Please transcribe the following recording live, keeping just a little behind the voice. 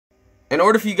In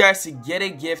order for you guys to get a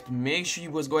gift, make sure you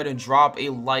guys go ahead and drop a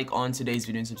like on today's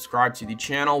video and subscribe to the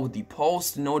channel with the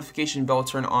post notification bell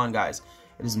turned on, guys.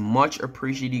 It is much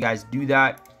appreciated you guys do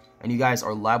that, and you guys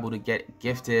are liable to get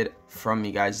gifted from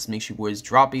me, guys. Just make sure you boys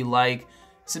drop a like,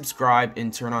 subscribe,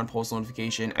 and turn on post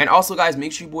notification. And also, guys,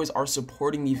 make sure you boys are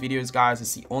supporting the videos, guys.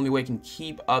 It's the only way I can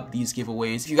keep up these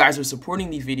giveaways. If you guys are supporting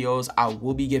the videos, I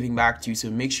will be giving back to you, so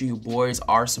make sure you boys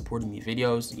are supporting the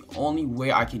videos. The only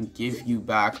way I can give you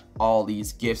back all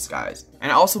these gifts, guys.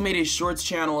 And I also made a shorts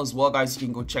channel as well, guys. You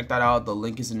can go check that out. The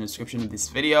link is in the description of this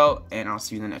video, and I'll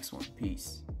see you in the next one.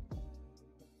 Peace.